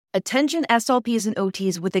Attention SLPs and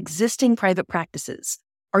OTs with existing private practices.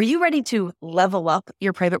 Are you ready to level up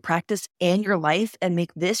your private practice and your life and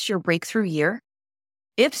make this your breakthrough year?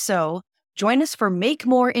 If so, join us for Make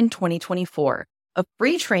More in 2024, a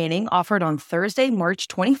free training offered on Thursday, March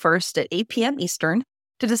 21st at 8 p.m. Eastern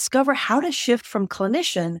to discover how to shift from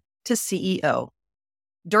clinician to CEO.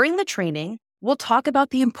 During the training, we'll talk about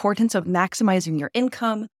the importance of maximizing your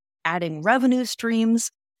income, adding revenue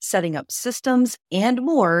streams, setting up systems, and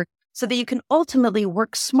more so that you can ultimately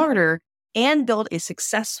work smarter and build a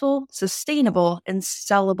successful, sustainable, and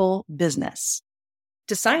sellable business.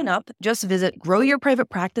 To sign up, just visit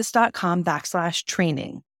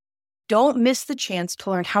growyourprivatepractice.com/training. Don't miss the chance to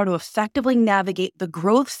learn how to effectively navigate the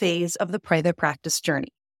growth phase of the private practice journey.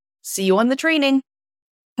 See you on the training.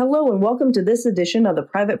 Hello, and welcome to this edition of the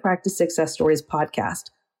Private Practice Success Stories podcast.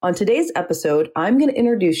 On today's episode, I'm going to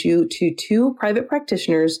introduce you to two private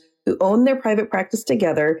practitioners who own their private practice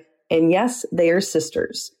together, and yes, they are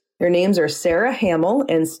sisters. Their names are Sarah Hamill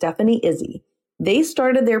and Stephanie Izzy. They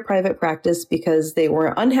started their private practice because they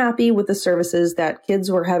were unhappy with the services that kids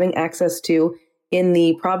were having access to in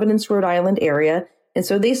the Providence, Rhode Island area, and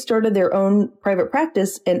so they started their own private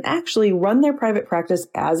practice and actually run their private practice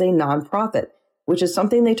as a nonprofit, which is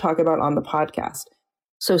something they talk about on the podcast.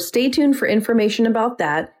 So stay tuned for information about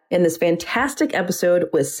that in this fantastic episode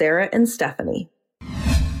with Sarah and Stephanie.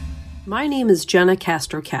 My name is Jenna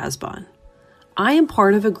Castro-Casbon. I am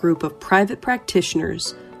part of a group of private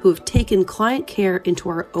practitioners who have taken client care into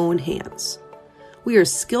our own hands. We are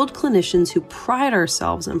skilled clinicians who pride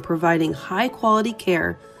ourselves on providing high-quality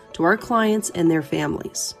care to our clients and their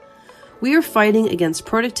families. We are fighting against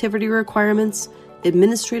productivity requirements,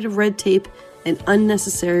 administrative red tape, and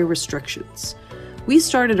unnecessary restrictions. We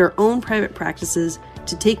started our own private practices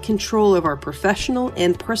to take control of our professional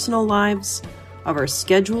and personal lives, of our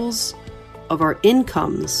schedules, of our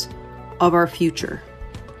incomes, of our future.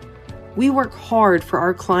 We work hard for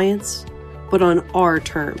our clients, but on our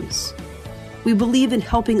terms. We believe in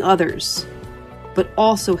helping others, but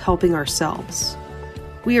also helping ourselves.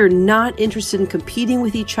 We are not interested in competing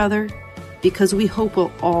with each other because we hope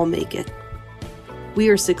we'll all make it. We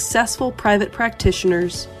are successful private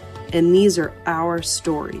practitioners, and these are our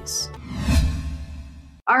stories.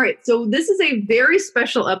 All right, so this is a very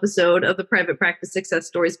special episode of the Private Practice Success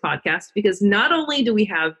Stories podcast because not only do we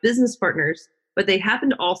have business partners, but they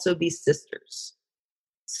happen to also be sisters.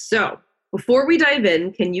 So before we dive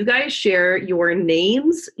in, can you guys share your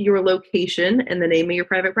names, your location, and the name of your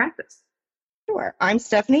private practice? Sure. I'm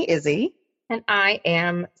Stephanie Izzy. And I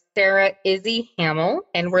am Sarah Izzy Hamill,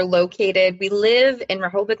 and we live in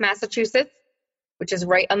Rehoboth, Massachusetts, which is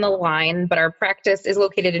right on the line, but our practice is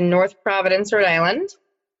located in North Providence, Rhode Island.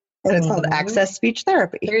 And it's called Access Speech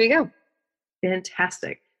Therapy. There you go.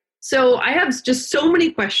 Fantastic. So I have just so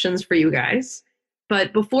many questions for you guys,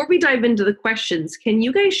 but before we dive into the questions, can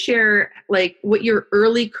you guys share like what your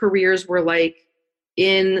early careers were like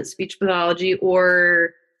in speech pathology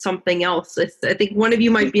or something else? I think one of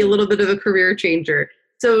you might be a little bit of a career changer.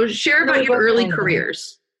 So share about your early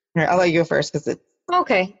careers. Here, I'll let you go first because it's...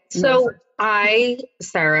 Okay. So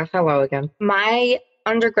Sarah, hello again. My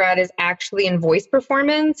undergrad is actually in voice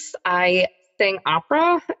performance. I sang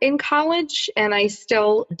opera in college and I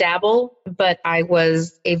still dabble, but I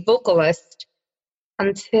was a vocalist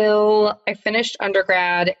until I finished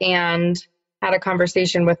undergrad and had a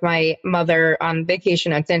conversation with my mother on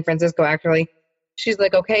vacation at San Francisco, actually. She's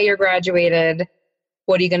like, okay, you're graduated.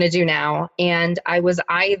 What are you going to do now? And I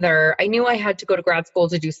knew I had to go to grad school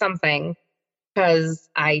to do something because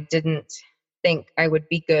I didn't think I would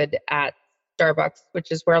be good at Starbucks,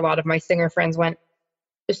 which is where a lot of my singer friends went.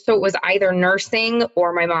 So it was either nursing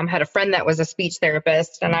or my mom had a friend that was a speech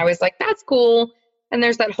therapist. And I was like, that's cool. And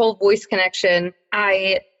there's that whole voice connection.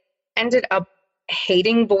 I ended up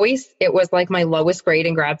hating voice. It was like my lowest grade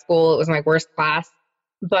in grad school. It was my worst class.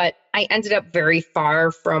 But I ended up very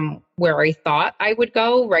far from where I thought I would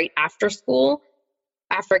go right after school.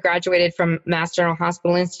 After I graduated from Mass General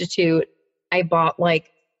Hospital Institute, I bought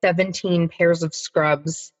like 17 pairs of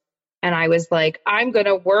scrubs. And I was like, I'm going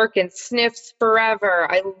to work in sniffs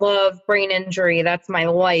forever. I love brain injury. That's my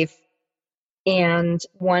life. And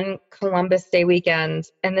one Columbus Day weekend,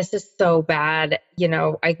 and this is so bad. You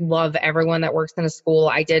know, I love everyone that works in a school.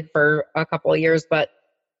 I did for a couple of years, but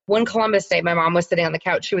one Columbus Day, my mom was sitting on the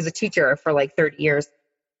couch. She was a teacher for like 30 years.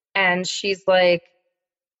 And she's like,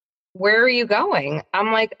 where are you going?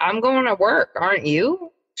 I'm like, I'm going to work. Aren't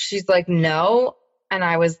you? She's like, no. And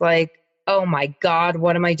I was like, oh my God,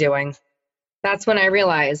 what am I doing? That's when I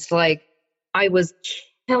realized like I was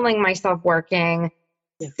killing myself working,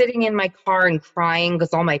 sitting in my car and crying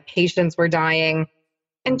because all my patients were dying.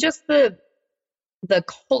 And just the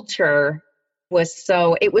culture was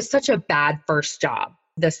it was such a bad first job,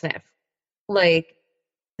 the SNF. Like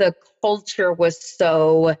the culture was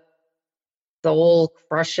so soul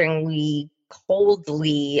crushingly,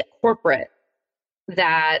 coldly corporate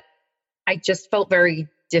that I just felt very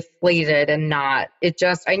deflated and I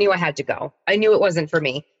knew I had to go. I knew it wasn't for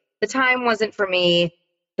me. The time wasn't for me.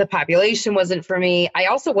 The population wasn't for me. I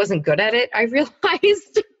also wasn't good at it, I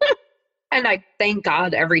realized. And I thank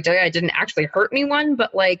God every day I didn't actually hurt anyone,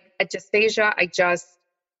 but like at dysphagia,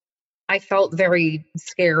 I felt very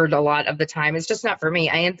scared a lot of the time. It's just not for me.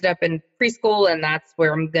 I ended up in preschool, and that's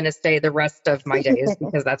where I'm going to stay the rest of my days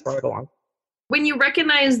because that's where I belong. When you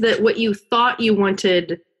recognize that what you thought you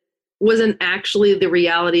wanted wasn't actually the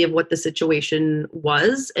reality of what the situation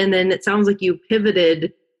was, and then it sounds like you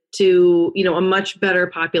pivoted to, a much better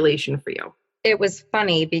population for you. It was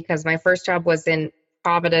funny because my first job was in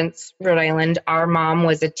Providence, Rhode Island. Our mom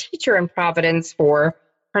was a teacher in Providence for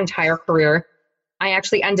her entire career. I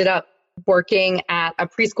actually ended up working at a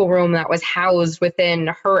preschool room that was housed within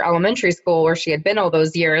her elementary school where she had been all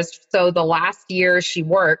those years. So the last year she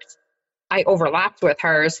worked, I overlapped with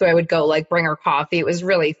her. So I would go bring her coffee. It was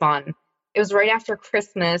really fun. It was right after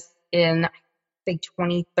Christmas in, I think,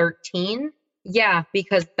 2013. Yeah,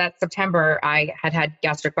 because that September I had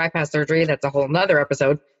gastric bypass surgery. That's a whole nother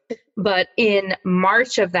episode. But in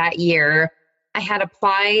March of that year, I had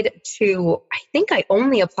applied to, I think I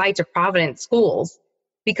only applied to Providence schools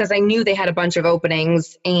because I knew they had a bunch of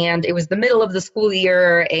openings, and it was the middle of the school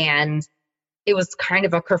year and it was kind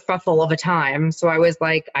of a kerfuffle of a time. So I was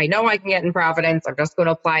like, I know I can get in Providence. I'm just going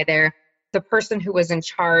to apply there. The person who was in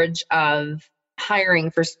charge of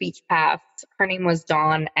hiring for speech paths, her name was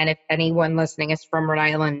Dawn. And if anyone listening is from Rhode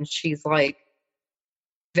Island, she's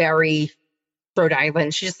very Rhode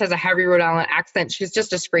Island. She just has a heavy Rhode Island accent. She's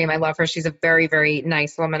just a scream. I love her. She's a very, very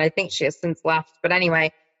nice woman. I think she has since left. But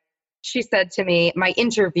anyway, she said to me, my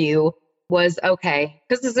interview was, okay,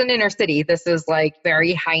 this is an inner city. This is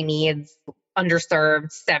very high needs,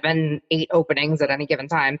 underserved, 7, 8 openings at any given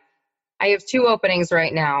time. I have 2 openings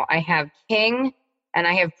right now. I have King and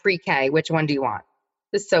I have pre-K. Which one do you want?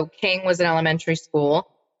 So King was an elementary school.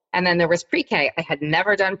 And then there was pre-K. I had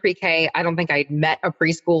never done pre-K. I don't think I'd met a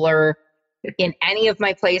preschooler in any of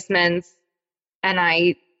my placements. And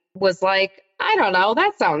I was like, I don't know,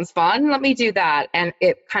 that sounds fun. Let me do that. And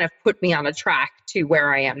it kind of put me on a track to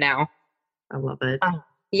where I am now. I love it.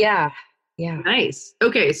 Yeah. Nice.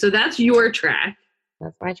 Okay, so that's your track.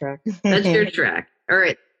 That's my track. That's your track. All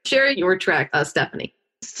right. Share your track, Stephanie.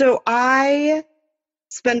 So I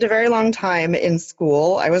spent a very long time in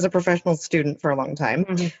school. I was a professional student for a long time.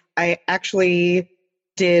 Mm-hmm. I actually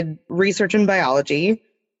did research in biology,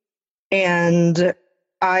 and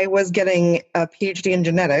I was getting a PhD in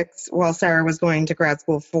genetics while Sarah was going to grad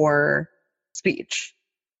school for speech.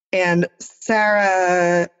 And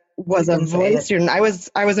Sarah was a voice student. I was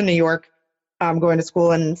in New York going to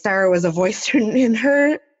school, and Sarah was a voice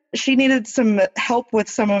student. She needed some help with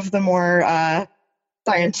some of the more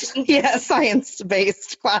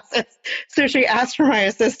science-based classes. So she asked for my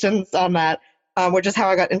assistance on that, which is how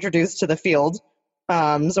I got introduced to the field.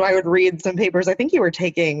 So I would read some papers. I think you were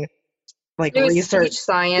taking research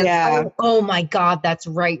science. Yeah. Oh my God, that's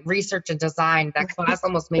right. Research and design. That class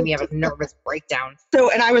almost made me have a nervous breakdown.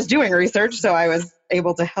 And I was doing research, so I was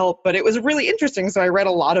able to help, but it was really interesting. So I read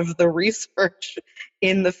a lot of the research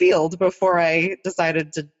in the field before I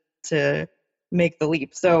decided to make the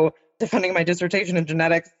leap. So defending my dissertation in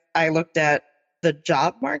genetics, I looked at the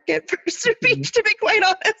job market for speech, to be quite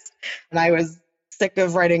honest. And I was sick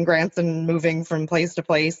of writing grants and moving from place to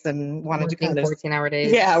place and wanted to kind of 14-hour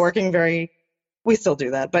days. Yeah, we still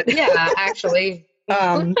do that, but yeah, actually.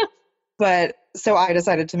 But so I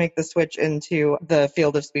decided to make the switch into the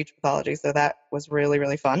field of speech pathology. So that was really,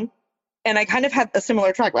 really fun. And I kind of had a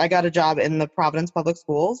similar track. I got a job in the Providence Public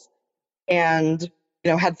Schools and,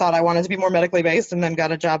 had thought I wanted to be more medically based, and then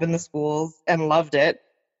got a job in the schools and loved it.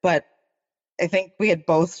 But I think we had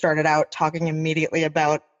both started out talking immediately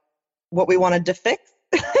about what we wanted to fix.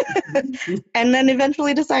 And then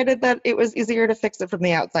eventually decided that it was easier to fix it from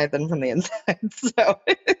the outside than from the inside. So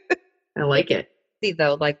I like it. See,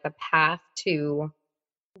 though, the path to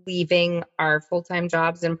leaving our full-time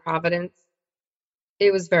jobs in Providence,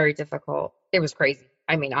 it was very difficult. It was crazy.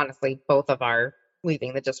 I mean, honestly, both of our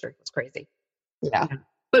leaving the district was crazy. Yeah.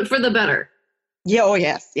 But for the better. Yeah. Oh,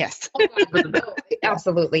 yes.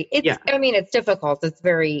 Absolutely. I mean, it's difficult. It's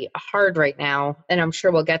very hard right now. And I'm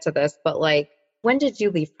sure we'll get to this, but when did you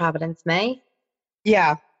leave Providence? May?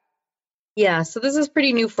 Yeah. Yeah. So this is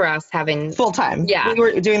pretty new for us having full time. Yeah. We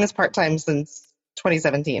were doing this part time since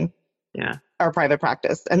 2017. Yeah. our private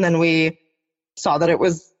practice. And then we saw that it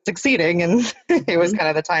was succeeding, and it was kind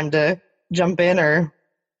of the time to jump in or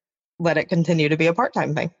let it continue to be a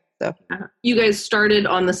part-time thing. So you guys started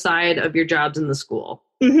on the side of your jobs in the school.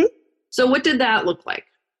 Mm-hmm. So what did that look like?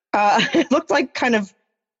 It looked like kind of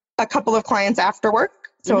a couple of clients after work.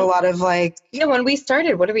 So a lot of like, when we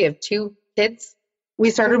started, what do we have? 2 kids?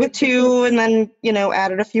 We started with 2 and then,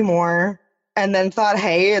 added a few more and then thought,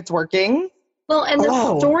 hey, it's working. Well, and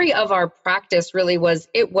the story of our practice really was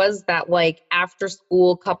that like after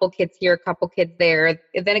school, couple kids here, couple kids there.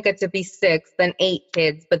 Then it got to be 6, then 8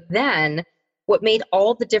 kids. But then what made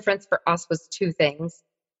all the difference for us was 2 things.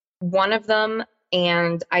 One of them,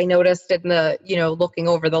 and I noticed in the, looking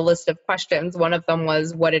over the list of questions, one of them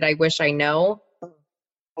was, what did I wish I know?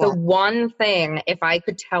 The one thing, if I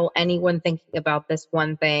could tell anyone thinking about this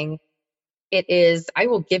one thing, it is, I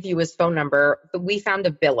will give you his phone number. We found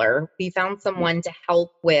a biller. We found someone to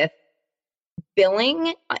help with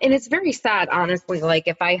billing. And it's very sad, honestly. Like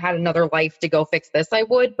if I had another life to go fix this, I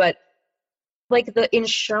would. But like the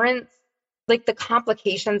insurance, like the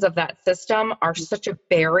complications of that system are such a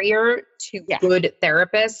barrier to good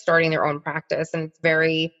therapists starting their own practice. And it's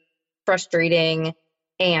very frustrating.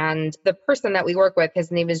 And the person that we work with,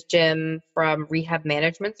 his name is Jim from Rehab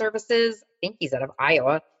Management Services. I think he's out of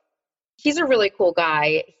Iowa. He's a really cool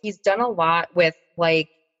guy. He's done a lot with like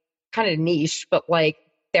kind of niche, but like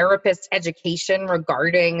therapist education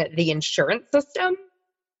regarding the insurance system.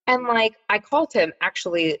 And like I called him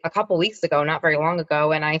actually a couple weeks ago, not very long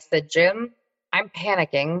ago. And I said, Jim, I'm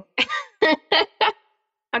panicking.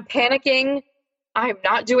 I'm panicking. I'm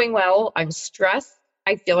not doing well. I'm stressed.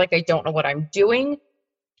 I feel like I don't know what I'm doing.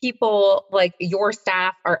 People like your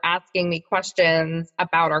staff are asking me questions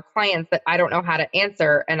about our clients that I don't know how to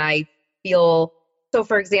answer. And I feel, so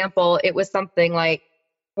for example, it was something like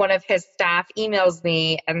one of his staff emails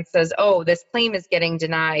me and says, oh, this claim is getting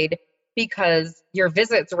denied because your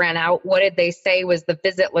visits ran out. What did they say was the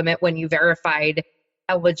visit limit when you verified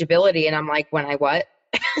eligibility? And I'm like, when I what?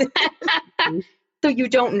 So you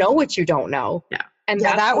don't know what you don't know. Yeah. And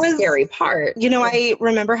that was the scary part. I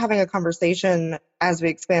remember having a conversation as we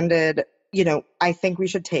expanded, I think we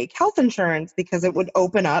should take health insurance because it would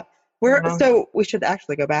open up. So we should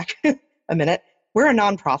actually go back a minute. We're a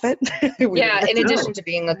nonprofit. In addition to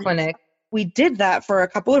being a clinic. We did that for a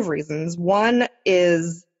couple of reasons. One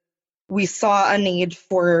is we saw a need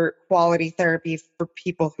for quality therapy for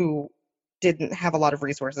people who didn't have a lot of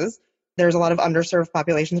resources. There's a lot of underserved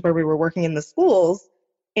populations where we were working in the schools,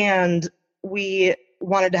 and we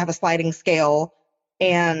wanted to have a sliding scale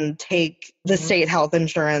and take the state health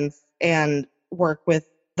insurance and work with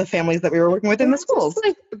the families that we were working with in the schools.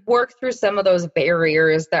 Like work through some of those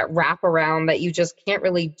barriers that wrap around that you just can't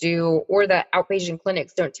really do, or that outpatient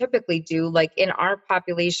clinics don't typically do. Like in our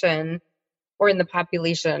population, or in the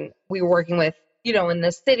population we were working with, in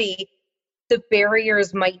the city, the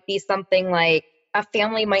barriers might be something like a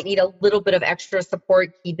family might need a little bit of extra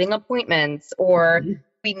support keeping appointments, or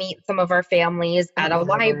we meet some of our families at a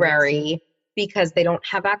library because they don't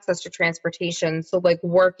have access to transportation. So like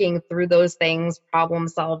working through those things, problem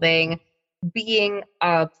solving, being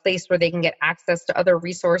a place where they can get access to other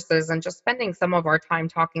resources, and just spending some of our time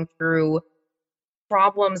talking through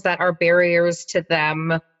problems that are barriers to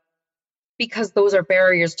them, because those are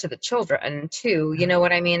barriers to the children too. You know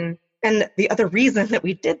what I mean? And the other reason that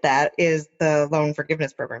we did that is the loan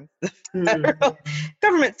forgiveness program, the federal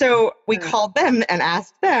government. So we called them and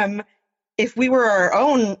asked them if we were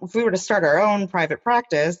to start our own private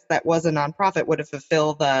practice that was a nonprofit, would it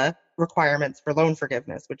fulfill the requirements for loan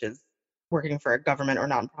forgiveness, which is working for a government or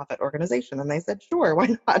nonprofit organization. And they said, sure,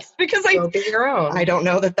 why not? Because I don't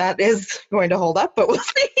know that is going to hold up, but we'll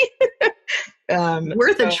see.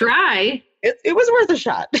 Worth a try. It was worth a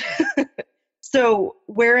shot. So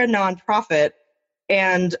we're a nonprofit,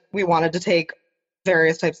 and we wanted to take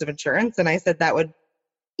various types of insurance. And I said that would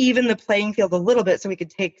even the playing field a little bit, so we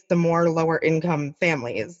could take some more lower income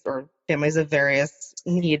families or families of various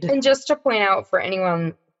need. And just to point out for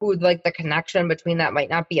anyone who like the connection between that might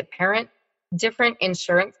not be apparent, different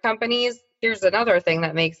insurance companies, here's another thing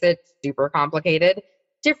that makes it super complicated.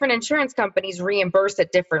 Different insurance companies reimburse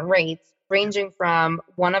at different rates, ranging from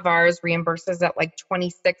one of ours reimburses at like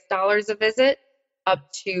 $26 a visit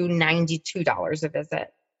up to $92 a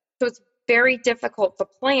visit. So it's very difficult to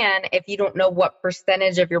plan if you don't know what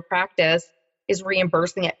percentage of your practice is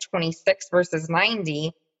reimbursing at 26 versus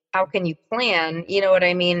 90. How can you plan? You know what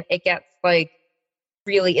I mean? It gets like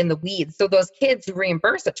really in the weeds. So those kids who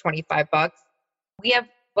reimburse at $25, we have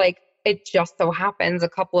like, it just so happens a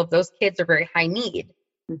couple of those kids are very high need.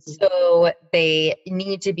 So they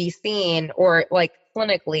need to be seen, or like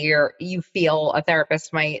clinically, or you feel a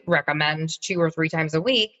therapist might recommend 2 or 3 times a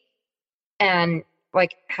week. And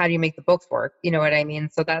like, how do you make the books work? You know what I mean?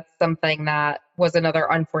 So that's something that was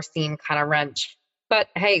another unforeseen kind of wrench. But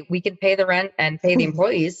hey, we can pay the rent and pay the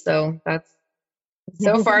employees. So that's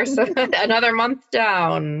so far so another month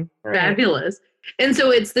down. Right. Fabulous. And so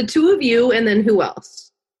it's the 2 of you, and then who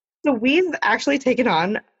else? So we've actually taken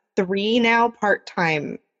on 3 now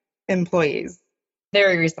part-time employees.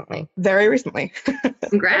 Very recently.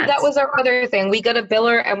 Congrats. That was our other thing. We got a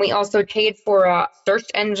biller, and we also paid for a search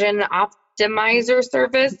engine optimizer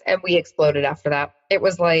service, and we exploded after that. It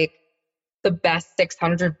was like the best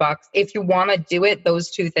 $600. If you want to do it, those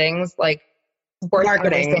 2 things, like worth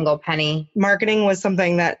every single penny. Marketing was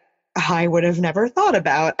something that I would have never thought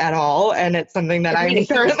about at all, and it's something that I'm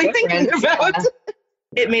currently thinking about. Yeah.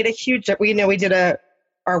 It made a huge. We did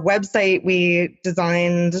our website. We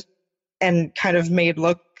designed and kind of made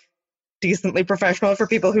look decently professional for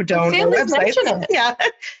people who don't know websites. Yeah,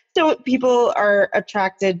 so people are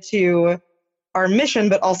attracted to our mission,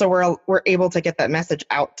 but also we're able to get that message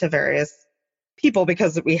out to various people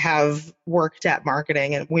because we have worked at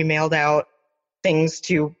marketing, and we mailed out things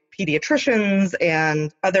to pediatricians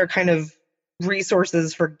and other kind of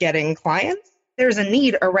resources for getting clients. There's a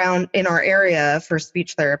need around in our area for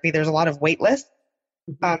speech therapy. There's a lot of wait lists.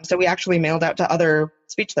 So we actually mailed out to other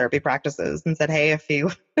speech therapy practices and said, hey, if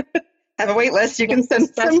you have a wait list, you can send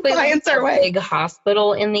some clients our way. Big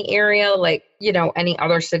hospital in the area, like, any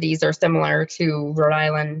other cities are similar to Rhode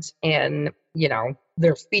Island and,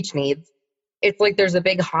 their speech needs. It's like there's a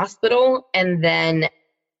big hospital, and then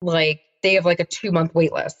like they have like a 2-month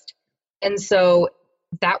wait list. And so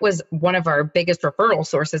that was one of our biggest referral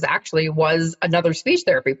sources, actually, was another speech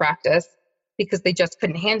therapy practice, because they just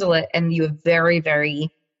couldn't handle it. And you have very,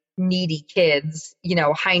 very needy kids,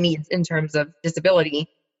 high needs in terms of disability,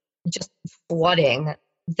 just flooding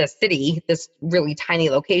the city, this really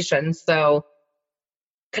tiny location. So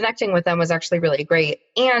connecting with them was actually really great,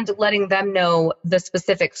 and letting them know the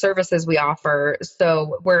specific services we offer.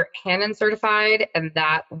 So we're Hanen certified, and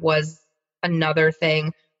that was another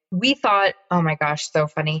thing. We thought, oh my gosh, so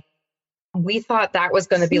funny. We thought that was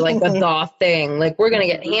going to be like the thing. Like, we're going to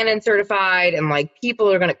get Hanen certified, and like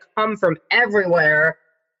people are going to come from everywhere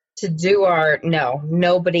to do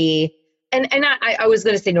nobody. And I was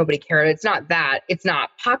going to say nobody cared. It's not that. It's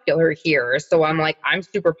not popular here. So I'm like, I'm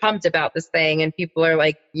super pumped about this thing. And people are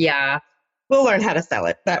like, yeah. We'll learn how to sell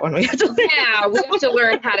it. That one we have to learn. Yeah, we have to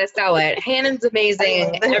learn how to sell it. Hanen's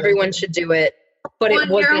amazing. Everyone should do it. But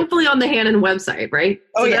you're hopefully on the Hanen website, right?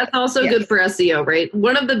 So that's also good for SEO, right?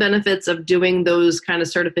 One of the benefits of doing those kind of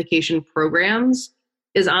certification programs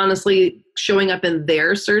is honestly showing up in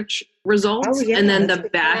their search results and then the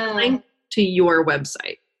backlink to your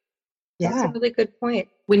website. Yeah. That's a really good point.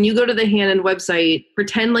 When you go to the Hanen website,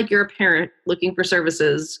 pretend like you're a parent looking for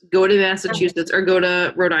services, go to Massachusetts or go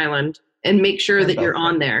to Rhode Island and make sure that you're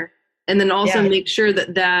on there. And then also make sure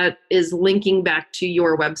that that is linking back to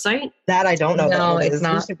your website. That I don't know. No, it's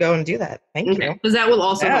not. You should go and do that. Thank you. Because that will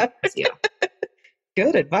also help SEO.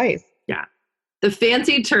 Good advice. Yeah. The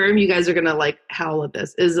fancy term, you guys are going to like howl at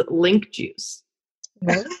this, is link juice.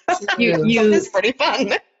 It's pretty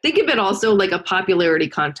fun. Think of it also like a popularity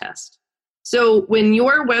contest. So when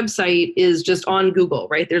your website is just on Google,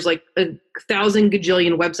 right? There's like 1,000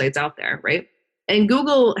 gajillion websites out there, right? And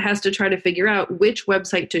Google has to try to figure out which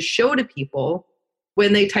website to show to people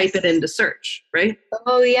when they type it into search, right?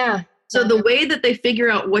 Oh, yeah. So the way that they figure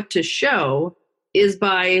out what to show is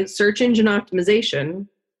by search engine optimization,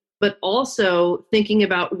 but also thinking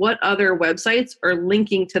about what other websites are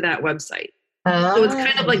linking to that website. So it's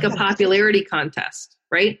kind of like a popularity contest,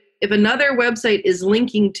 right? If another website is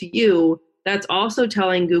linking to you, that's also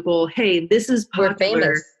telling Google, hey, this is popular. We're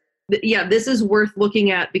famous. Yeah, this is worth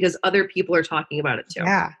looking at because other people are talking about it too.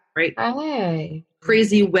 Yeah. Right? Hey.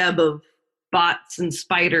 Crazy web of bots and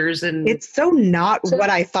spiders. And it's so not what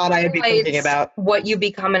I thought I'd be thinking about. What you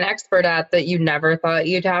become an expert at that you never thought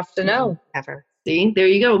you'd have to know. Ever. See, there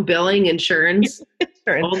you go. Billing, insurance,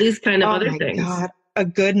 all these kind of other things. God. A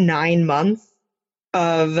good 9 months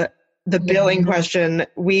of the billing question.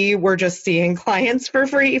 We were just seeing clients for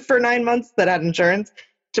free for 9 months that had insurance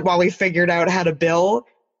while we figured out how to bill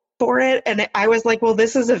for it. And I was like, well,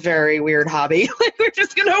 this is a very weird hobby. Like, we're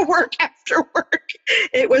just going to work after work.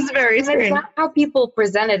 It was very strange. That's not how people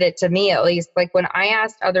presented it to me, at least. Like, when I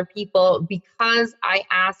asked other people, because I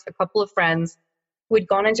asked a couple of friends who had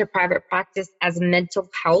gone into private practice as mental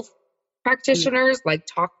health practitioners, like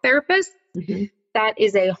talk therapists, that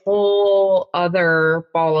is a whole other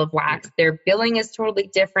ball of wax. Their billing is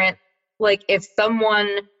totally different. Like, if someone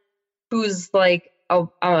who's like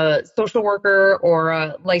a social worker or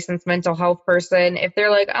a licensed mental health person, if they're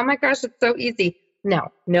like, oh my gosh, it's so easy.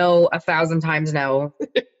 No, 1,000 times no.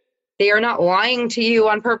 They are not lying to you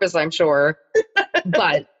on purpose, I'm sure,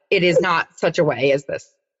 but it is not such a way as this.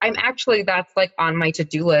 That's like on my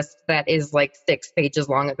to-do list that is like 6 pages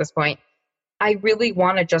long at this point. I really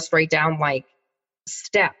want to just write down like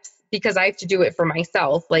steps because I have to do it for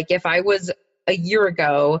myself. Like if I was a year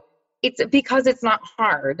ago, it's because it's not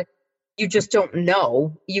hard. You just don't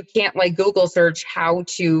know. You can't like Google search how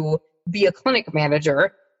to be a clinic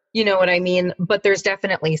manager. You know what I mean? But there's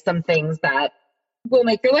definitely some things that will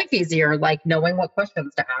make your life easier, like knowing what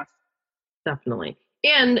questions to ask. Definitely.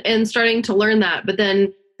 And starting to learn that, but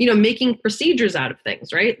then, making procedures out of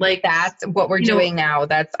things, right? Like that's what we're doing now.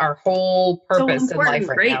 That's our whole purpose in life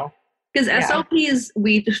right now. Because SLPs,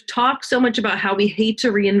 we talk so much about how we hate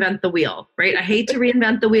to reinvent the wheel, right? I hate to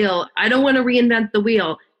reinvent the wheel. I don't want to reinvent the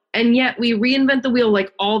wheel. And yet we reinvent the wheel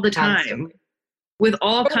like all the time. Absolutely. With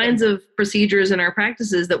all kinds of procedures in our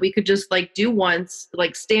practices that we could just like do once,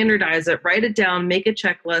 like standardize it, write it down, make a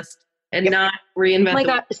checklist, and not reinvent. Oh my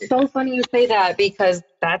God, it's so funny you say that because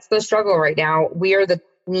that's the struggle right now. We are the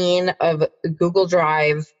queen of Google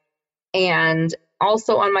Drive. And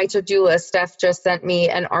also on my to-do list, Steph just sent me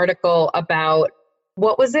an article about,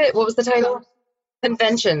 what was it? What was the title?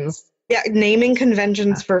 Conventions. Yeah, naming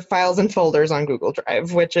conventions for files and folders on Google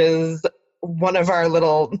Drive, which is one of our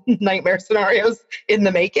little nightmare scenarios in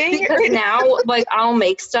the making. Because now, like, I'll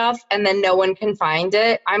make stuff and then no one can find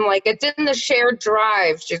it. I'm like, it's in the shared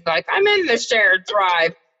drive. She's like, I'm in the shared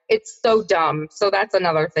drive. It's so dumb. So that's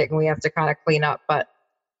another thing we have to kind of clean up. But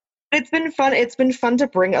it's been fun. It's been fun to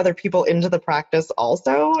bring other people into the practice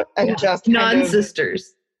also. And just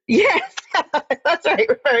non-sisters. Yes, that's right.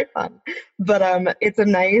 Very fun. But it's a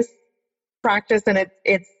nice practice and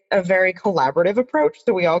it's a very collaborative approach.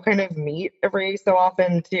 So we all kind of meet every so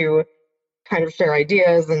often to kind of share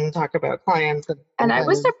ideas and talk about clients. And I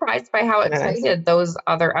was surprised by how excited those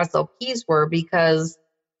other SLPs were because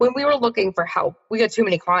when we were looking for help, we got too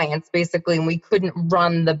many clients basically, and we couldn't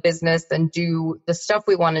run the business and do the stuff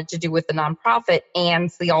we wanted to do with the nonprofit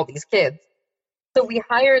and see all these kids. So we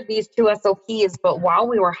hired these 2 SLPs, but while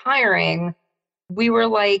we were hiring, we were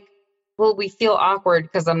like, well, we feel awkward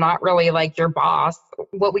because I'm not really like your boss.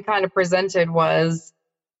 What we kind of presented was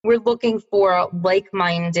we're looking for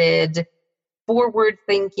like-minded,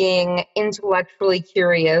 forward-thinking, intellectually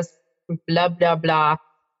curious, blah, blah, blah.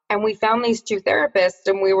 And we found these 2 therapists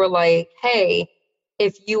and we were like, hey,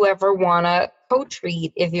 if you ever want to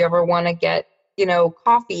co-treat, if you ever want to get,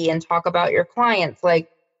 coffee and talk about your clients, like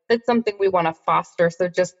that's something we want to foster. So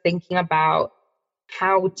just thinking about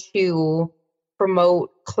how to promote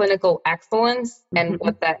clinical excellence and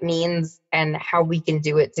what that means and how we can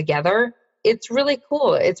do it together. It's really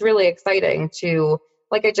cool. It's really exciting to,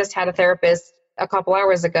 like I just had a therapist a couple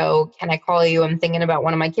hours ago. Can I call you? I'm thinking about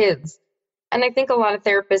one of my kids. And I think a lot of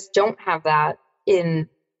therapists don't have that in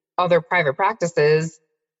other private practices.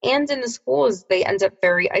 And in the schools, they end up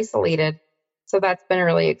very isolated. So that's been a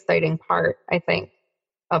really exciting part, I think,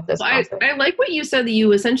 of this process. I like what you said, that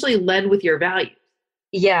you essentially led with your values.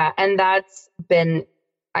 Yeah, and that's been,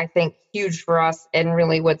 I think, huge for us and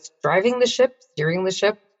really what's driving the ship, steering the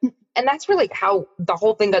ship. And that's really how the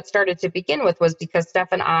whole thing got started to begin with, was because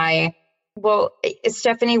Stephanie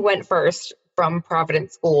went first from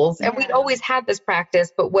Providence Schools, and we'd always had this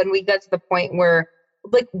practice, but when we got to the point where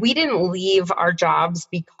like we didn't leave our jobs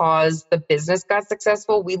because the business got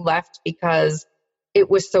successful, we left because it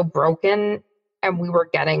was so broken and we were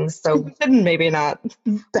getting so maybe not.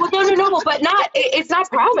 Well, no, but it's not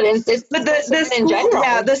Providence. It's but the school, in general.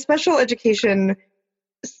 Yeah, the special education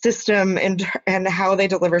system and how they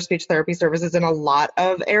deliver speech therapy services in a lot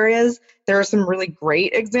of areas. There are some really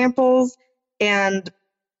great examples, and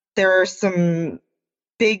there are some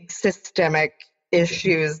big systemic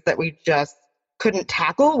issues that we just couldn't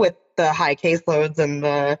tackle with the high caseloads and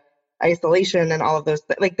the isolation and all of those.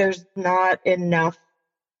 Like, there's not enough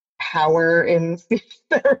power in speech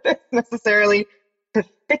therapists necessarily to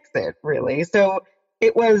fix it, really. So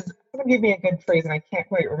it was, someone gave me a good phrase and I can't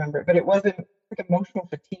quite remember it, but it wasn't like emotional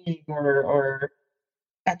fatigue or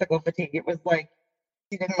ethical fatigue. It was like,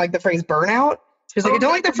 she didn't like the phrase burnout. She was like, I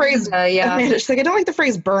don't like the phrase, she's like, I don't like the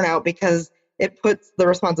phrase burnout because it puts the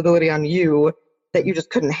responsibility on you that you just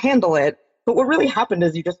couldn't handle it. But what really happened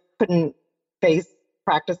is you just couldn't face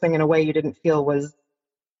practicing in a way you didn't feel was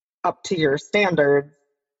up to your standards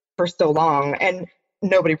for so long. And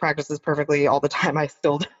nobody practices perfectly all the time. I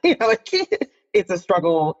still, like, it's a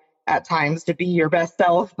struggle at times to be your best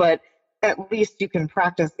self, but at least you can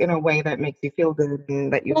practice in a way that makes you feel good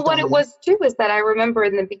and that you've Well, what done. it was too is that I remember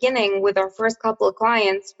in the beginning with our first couple of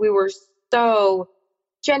clients, we were so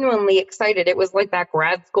genuinely excited. It was like that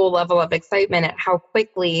grad school level of excitement at how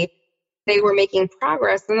quickly they were making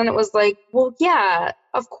progress. And then it was like, well, yeah,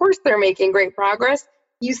 of course they're making great progress.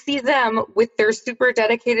 You see them with their super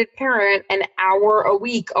dedicated parent an hour a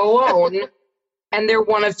week alone, and they're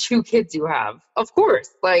one of 2 kids you have. Of course.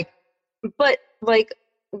 But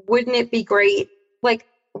wouldn't it be great?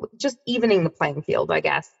 Just evening the playing field, I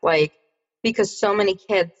guess, because so many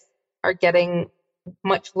kids are getting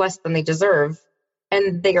much less than they deserve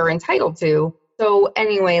and they are entitled to. So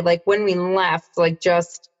anyway, when we left,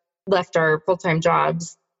 just left our full-time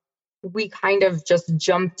jobs, we kind of just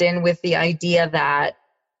jumped in with the idea that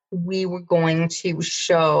we were going to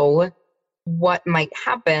show what might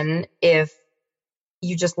happen if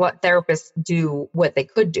you just let therapists do what they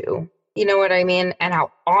could do. You know what I mean? And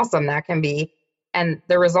how awesome that can be. And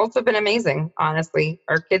the results have been amazing, honestly.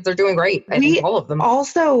 Our kids are doing great. I think all of them.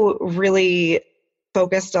 Also really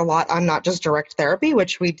focused a lot on not just direct therapy,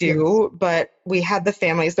 which we do, but we had the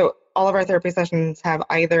families. So all of our therapy sessions have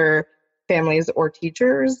either families or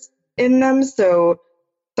teachers in them. So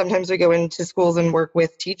sometimes we go into schools and work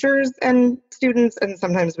with teachers and students, and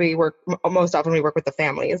sometimes most often we work with the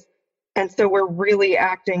families. And so we're really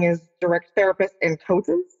acting as direct therapists and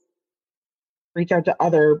coaches. Reach out to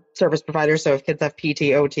other service providers. So if kids have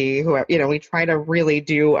PT, OT, whoever, we try to really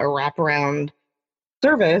do a wraparound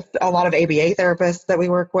service. A lot of ABA therapists that we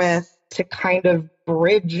work with to kind of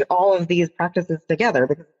bridge all of these practices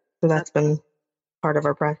together. So that's been part of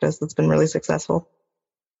our practice. That's been really successful.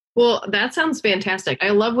 Well, that sounds fantastic. I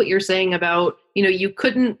love what you're saying about, you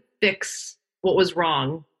couldn't fix what was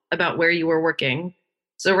wrong about where you were working.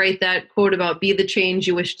 So write that quote about be the change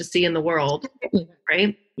you wish to see in the world,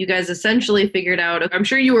 right? You guys essentially figured out, I'm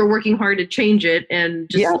sure you were working hard to change it and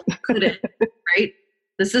just couldn't, right?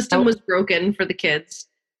 The system was broken for the kids.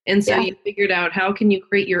 And so you figured out how can you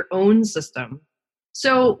create your own system.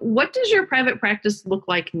 So what does your private practice look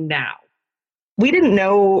like now? We didn't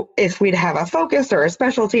know if we'd have a focus or a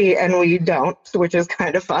specialty, and we don't, which is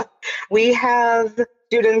kind of fun. We have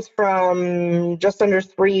students from just under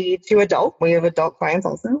 3 to adult. We have adult clients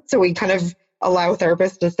also. So we kind of allow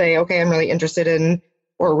therapists to say, okay, I'm really interested in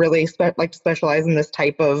or really like to specialize in this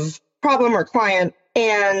type of problem or client.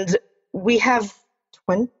 And we have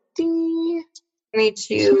 22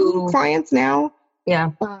 clients now.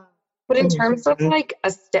 Yeah. But in terms of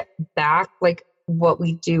a step back, what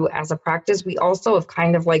we do as a practice, we also have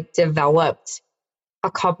kind of developed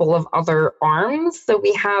a couple of other arms. So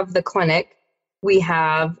we have the clinic, we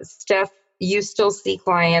have Steph, you still see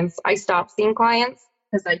clients. I stopped seeing clients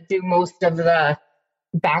because I do most of the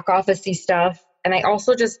back office-y stuff. And I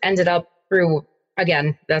also just ended up through,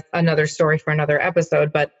 again, that's another story for another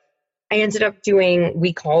episode, but I ended up doing,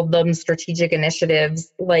 we called them strategic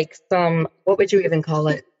initiatives, some, what would you even call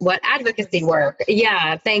it? What advocacy work?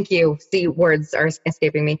 Yeah, thank you. See, words are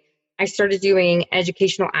escaping me. I started doing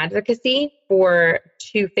educational advocacy for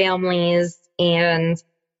 2 families, and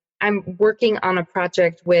I'm working on a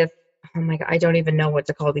project with, oh my God, I don't even know what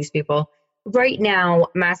to call these people. Right now,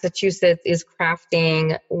 Massachusetts is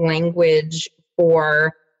crafting language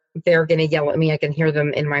for, they're going to yell at me, I can hear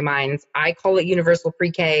them in my mind. I call it universal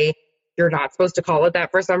pre-K. You're not supposed to call it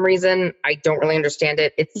that for some reason. I don't really understand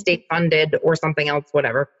it. It's state funded or something else,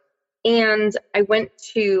 whatever. And I went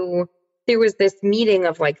to, there was this meeting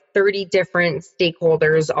of 30 different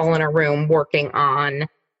stakeholders all in a room working on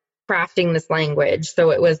crafting this language.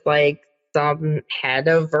 So it was some head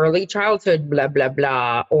of early childhood, blah, blah,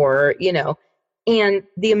 blah, or, and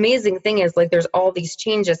the amazing thing is there's all these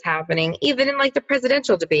changes happening, even in the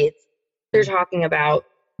presidential debates. They're talking about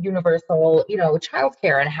universal,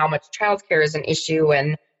 childcare and how much childcare is an issue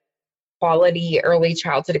and quality early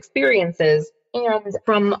childhood experiences. And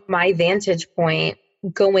from my vantage point,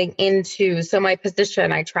 going into, so my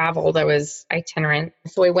position, I traveled, I was itinerant.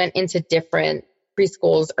 So I went into different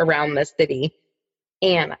preschools around the city.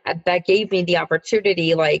 And that gave me the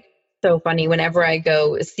opportunity, so funny, whenever I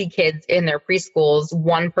go see kids in their preschools,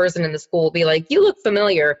 one person in the school will be like, you look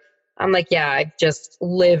familiar. I'm like, yeah, I've just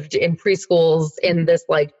lived in preschools in this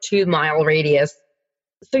 2-mile radius.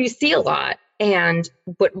 So you see a lot. And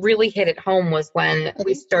what really hit it home was when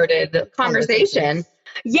we started the conversation.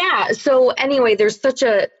 Yeah. So anyway, there's such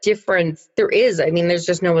a difference. There's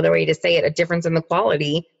just no other way to say it, a difference in the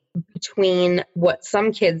quality between what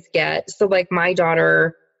some kids get. So my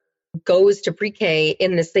daughter goes to pre-K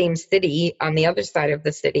in the same city on the other side of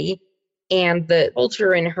the city, and the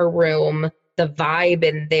culture in her room, the vibe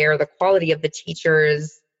in there, the quality of the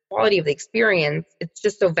teachers, quality of the experience, it's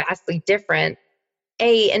just so vastly different.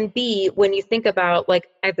 A, and B, when you think about, like,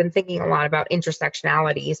 I've been thinking a lot about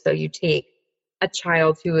intersectionality. So you take a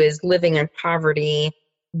child who is living in poverty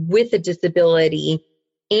with a disability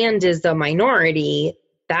and is a minority,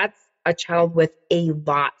 that's a child with a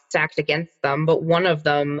lot stacked against them. But one of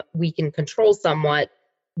them, we can control somewhat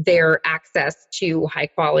their access to high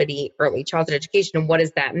quality early childhood education. And what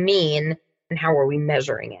does that mean? And how are we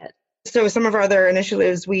measuring it? So some of our other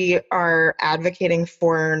initiatives, we are advocating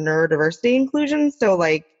for neurodiversity inclusion. So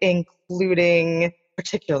like including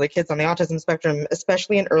particularly kids on the autism spectrum,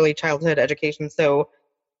 especially in early childhood education. So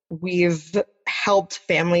we've helped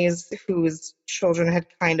families whose children had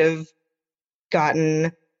kind of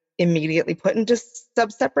gotten immediately put into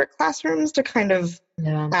sub-separate classrooms to kind of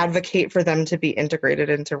advocate for them to be integrated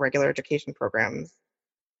into regular education programs,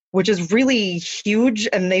 which is really huge.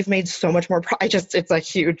 And they've made so much more it's a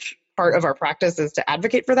huge part of our practice is to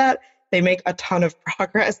advocate for that. They make a ton of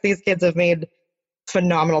progress. These kids have made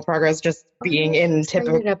phenomenal progress just being in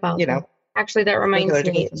typical, Actually, that reminds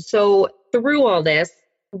me. So through all this,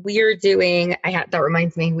 we're doing, that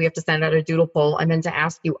reminds me, we have to send out a doodle poll. I meant to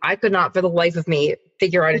ask you, I could not for the life of me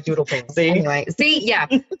figure out a doodle poll. Anyway, yeah.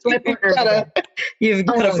 You've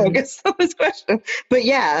got to focus on this question. But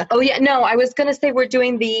yeah. Oh yeah, no, I was going to say we're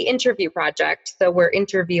doing the interview project. So we're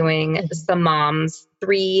interviewing some moms,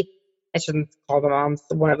 3, I shouldn't call them moms.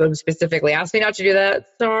 One of them specifically asked me not to do that.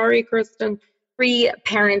 Sorry, Kristen. 3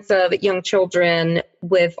 parents of young children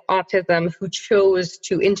with autism who chose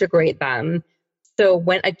to integrate them. So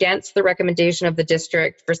went against the recommendation of the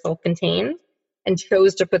district for self-contained and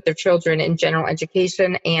chose to put their children in general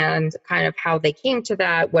education and kind of how they came to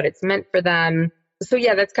that, what it's meant for them. So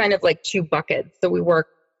yeah, that's kind of like 2 buckets. So we work,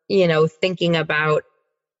 thinking about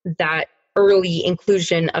that early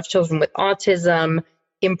inclusion of children with autism,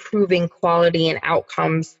 improving quality and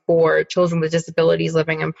outcomes for children with disabilities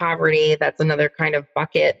living in poverty. That's another kind of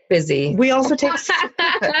bucket. Busy. We also take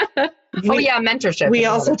mentorship. We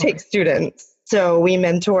also take students. So we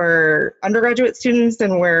mentor undergraduate students,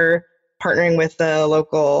 and we're partnering with the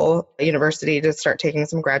local university to start taking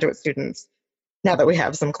some graduate students. Now that we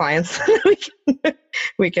have some clients,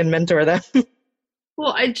 we can mentor them.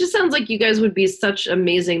 Well, it just sounds like you guys would be such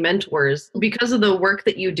amazing mentors because of the work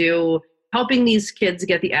that you do, helping these kids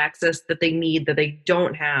get the access that they need, that they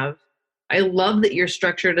don't have. I love that you're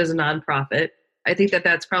structured as a nonprofit. I think that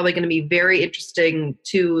that's probably going to be very interesting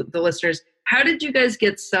to the listeners. How did you guys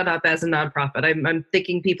get set up as a nonprofit? I'm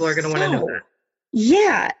thinking people are going to want to know that.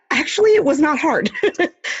 Yeah, actually, it was not hard.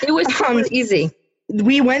 It was easy.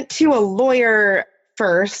 We went to a lawyer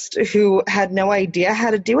first who had no idea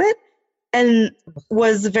how to do it and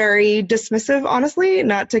was very dismissive, honestly,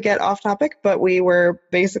 not to get off topic, but we were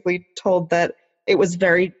basically told that it was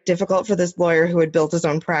very difficult for this lawyer who had built his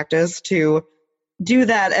own practice to do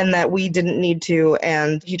that and that we didn't need to.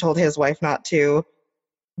 And he told his wife not to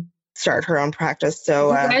start her own practice.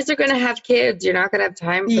 So you guys are going to have kids. You're not going to have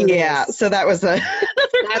time for this. So that was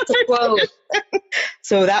that's a quote.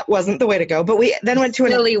 So that wasn't the way to go. But we then went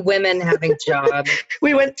to women having jobs.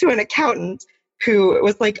 We went to an accountant who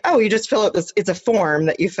was like, oh, you just fill out this. It's a form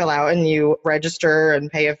that you fill out and you register and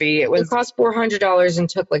pay a fee. It cost $400 and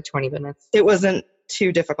took like 20 minutes. It wasn't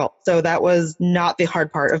too difficult. So that was not the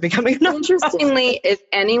hard part of becoming a nonprofit. Interestingly, if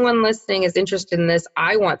anyone listening is interested in this,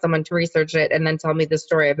 I want someone to research it and then tell me the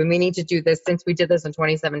story. I've been meaning to do this since we did this in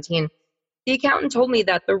 2017. The accountant told me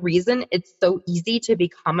that the reason it's so easy to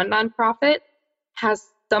become a nonprofit has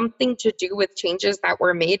something to do with changes that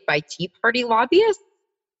were made by Tea Party lobbyists.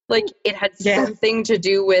 Like it had something to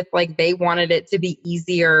do with like they wanted it to be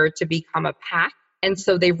easier to become a PAC. And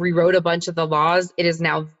so they rewrote a bunch of the laws. It is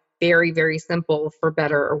now very, very simple for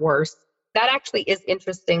better or worse. That actually is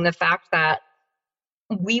interesting. The fact that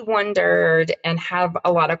we wondered and have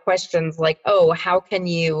a lot of questions like, oh, how can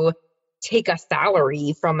you take a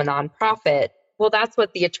salary from a nonprofit? Well, that's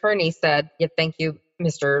what the attorney said. Yeah, thank you,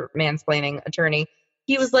 Mr. Mansplaining Attorney.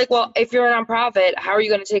 He was like, well, if you're a nonprofit, how are you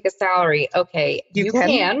going to take a salary? Okay, you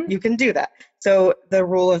can do that. So the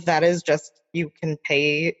rule of that is just you can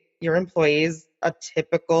pay your employees a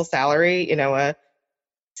typical salary, a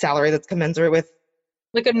salary that's commensurate with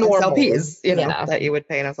like a normal SLPs, that you would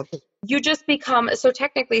pay an SLP. You just become, so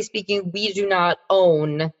technically speaking, we do not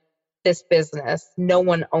own this business. No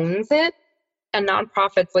one owns it. A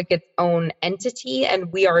nonprofit's like its own entity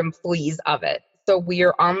and we are employees of it. So we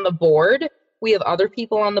are on the board. We have other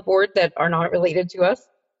people on the board that are not related to us,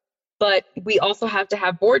 but we also have to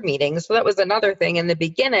have board meetings. So that was another thing in the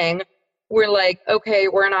beginning. We're like, okay,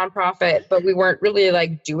 we're a nonprofit, but we weren't really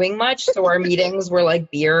like doing much. So our meetings were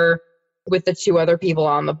like beer with the two other people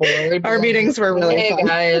on the board. Our meetings were really hey fun.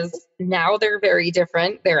 guys, now they're very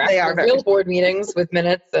different. They're actually real board meetings with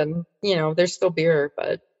minutes and, there's still beer,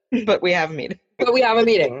 but we have a meeting. But we have a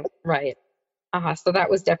meeting, right. So that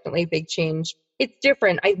was definitely a big change. It's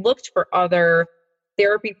different. I looked for other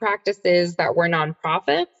therapy practices that were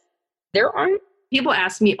nonprofits. There aren't. People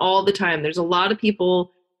ask me all the time. There's a lot of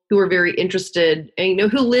people who are very interested and,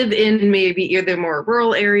 who live in maybe either more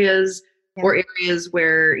rural areas or areas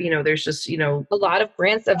where, there's just, a lot of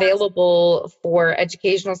grants available for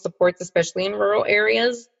educational supports, especially in rural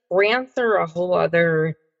areas. Grants are a whole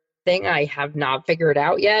other thing I have not figured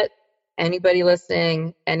out yet. Anybody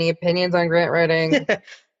listening, any opinions on grant writing?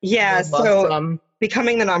 Yeah, so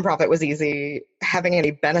becoming the nonprofit was easy. Having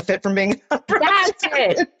any benefit from being a nonprofit. That's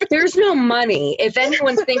it. There's no money. If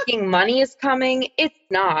anyone's thinking money is coming, it's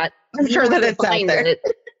not. I'm sure that it's out there.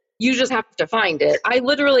 You just have to find it. I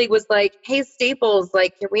literally was like, hey, Staples,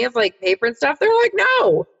 can we have paper and stuff? They're like,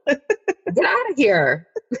 no, get out of here,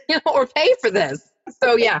 or pay for this.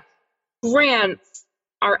 So yeah, grants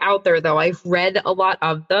are out there though. I've read a lot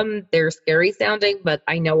of them. They're scary sounding, but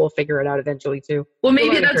I know we'll figure it out eventually too. Well,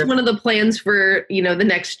 maybe that's one of the plans for, the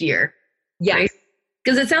next year. Yes. Right?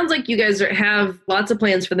 Because it sounds like you guys have lots of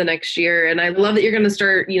plans for the next year. And I love that you're going to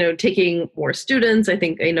start, taking more students.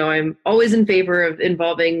 I'm always in favor of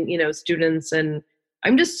involving, students. And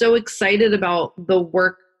I'm just so excited about the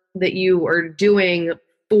work that you are doing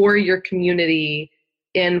for your community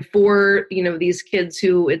and for, these kids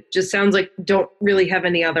who it just sounds like don't really have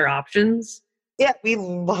any other options. Yeah, we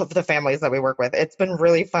love the families that we work with. It's been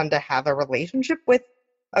really fun to have a relationship with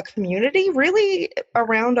a community really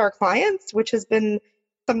around our clients, which has been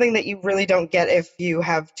something that you really don't get if you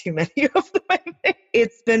have too many of them.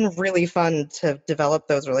 It's been really fun to develop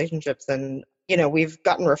those relationships. And, we've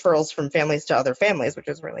gotten referrals from families to other families, which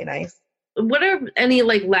is really nice. What are any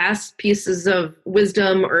last pieces of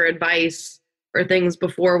wisdom or advice or things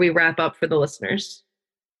before we wrap up for the listeners?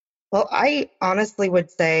 Well, I honestly would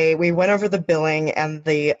say we went over the billing and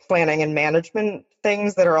the planning and management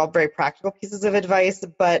things that are all very practical pieces of advice,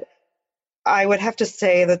 but I would have to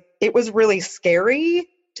say that it was really scary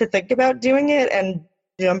to think about doing it, and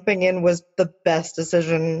jumping in was the best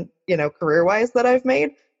decision, career-wise that I've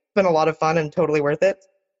made. It's been a lot of fun and totally worth it.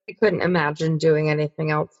 I couldn't imagine doing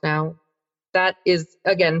anything else now. That is,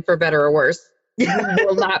 again, for better or worse. You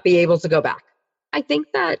will not be able to go back. I think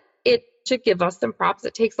that it should give us some props.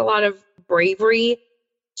 It takes a lot of bravery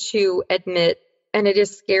to admit, and it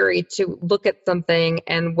is scary to look at something,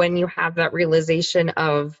 and when you have that realization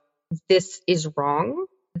of this is wrong,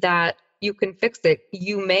 that you can fix it.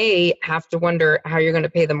 You may have to wonder how you're going to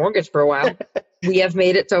pay the mortgage for a while. We have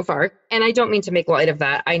made it so far. And I don't mean to make light of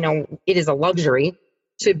that. I know it is a luxury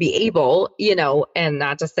to be able, and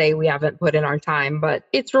not to say we haven't put in our time, but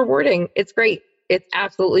it's rewarding. It's great. It's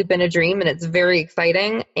absolutely been a dream, and it's very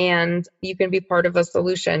exciting, and you can be part of a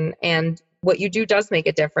solution, and what you do does make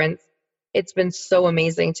a difference. It's been so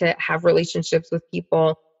amazing to have relationships with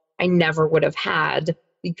people I never would have had,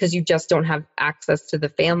 because you just don't have access to the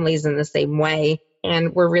families in the same way.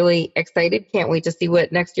 And we're really excited. Can't wait to see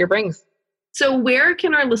what next year brings. So where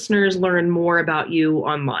can our listeners learn more about you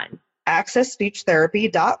online?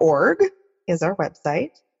 accessspeechtherapy.org is our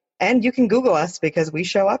website. And you can Google us because we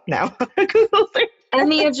show up now. Google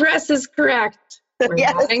and the address is correct. We're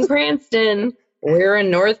not in Cranston. We're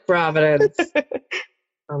in North Providence.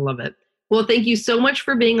 I love it. Well, thank you so much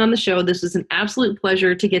for being on the show. This was an absolute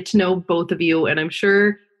pleasure to get to know both of you. And I'm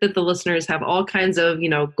sure that the listeners have all kinds of,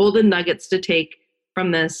 golden nuggets to take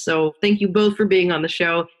from this. So thank you both for being on the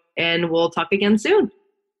show, and we'll talk again soon.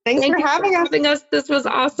 Thanks for having us. This was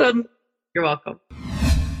awesome. You're welcome.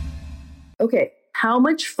 Okay. How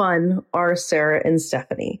much fun are Sarah and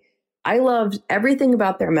Stephanie? I loved everything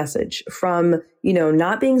about their message, from,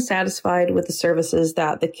 not being satisfied with the services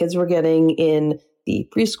that the kids were getting in the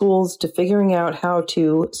preschools to figuring out how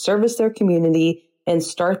to service their community and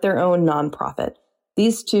start their own nonprofit.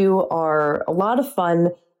 These two are a lot of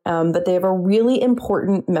fun, but they have a really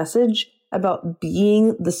important message about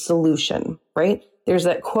being the solution, right? There's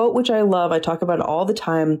that quote, which I love. I talk about it all the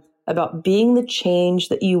time, about being the change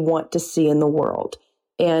that you want to see in the world.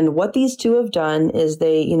 And what these two have done is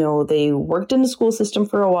they worked in the school system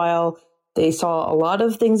for a while. They saw a lot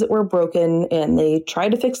of things that were broken, and they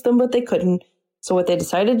tried to fix them, but they couldn't. So what they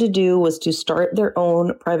decided to do was to start their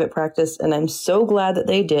own private practice. And I'm so glad that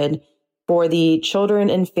they did, for the children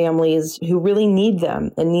and families who really need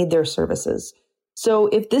them and need their services. So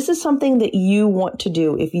if this is something that you want to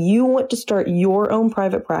do, if you want to start your own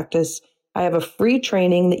private practice, I have a free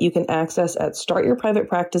training that you can access at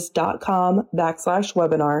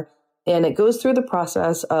startyourprivatepractice.com/webinar. And it goes through the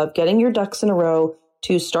process of getting your ducks in a row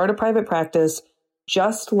to start a private practice,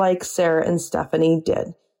 just like Sarah and Stephanie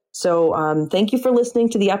did. So thank you for listening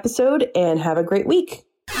to the episode and have a great week.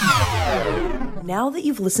 Now that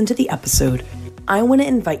you've listened to the episode, I want to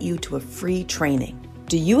invite you to a free training.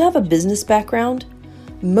 Do you have a business background?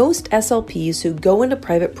 Most SLPs who go into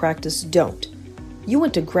private practice don't. You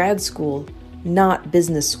went to grad school, not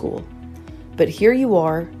business school. But here you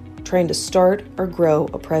are, trying to start or grow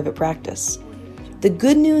a private practice. The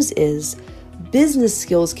good news is, business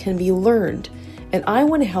skills can be learned, and I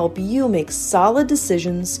want to help you make solid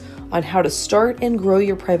decisions on how to start and grow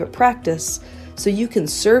your private practice so you can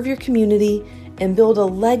serve your community and build a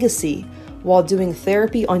legacy while doing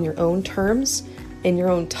therapy on your own terms, in your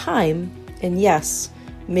own time, and yes,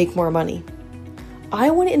 make more money. I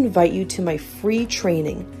want to invite you to my free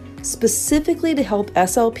training, specifically to help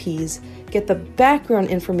SLPs get the background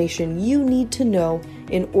information you need to know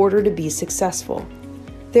in order to be successful.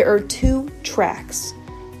 There are 2 tracks,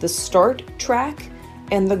 the Start track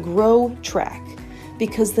and the Grow track,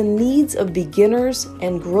 because the needs of beginners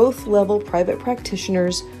and growth level private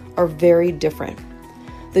practitioners are very different.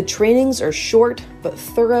 The trainings are short but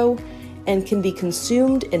thorough and can be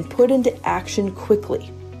consumed and put into action quickly.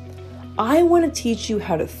 I want to teach you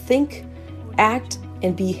how to think, act,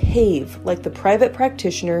 and behave like the private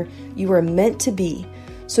practitioner you are meant to be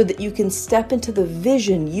so that you can step into the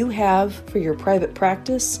vision you have for your private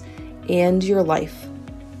practice and your life.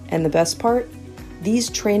 And the best part, these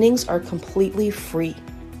trainings are completely free.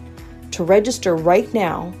 To register right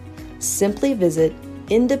now, simply visit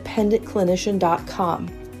independentclinician.com,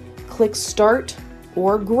 click Start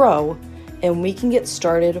or Grow, and we can get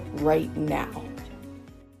started right now.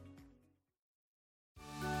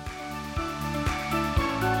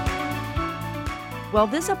 Well,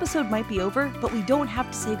 this episode might be over, but we don't have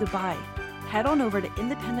to say goodbye. Head on over to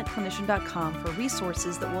independentclinician.com for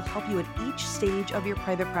resources that will help you at each stage of your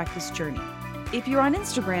private practice journey. If you're on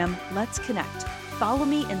Instagram, let's connect. Follow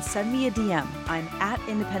me and send me a DM. I'm at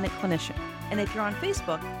Independent Clinician. And if you're on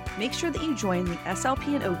Facebook, make sure that you join the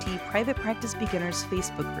SLP and OT Private Practice Beginners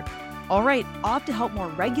Facebook group. All right, off to help more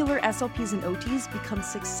regular SLPs and OTs become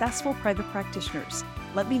successful private practitioners.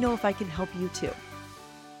 Let me know if I can help you too.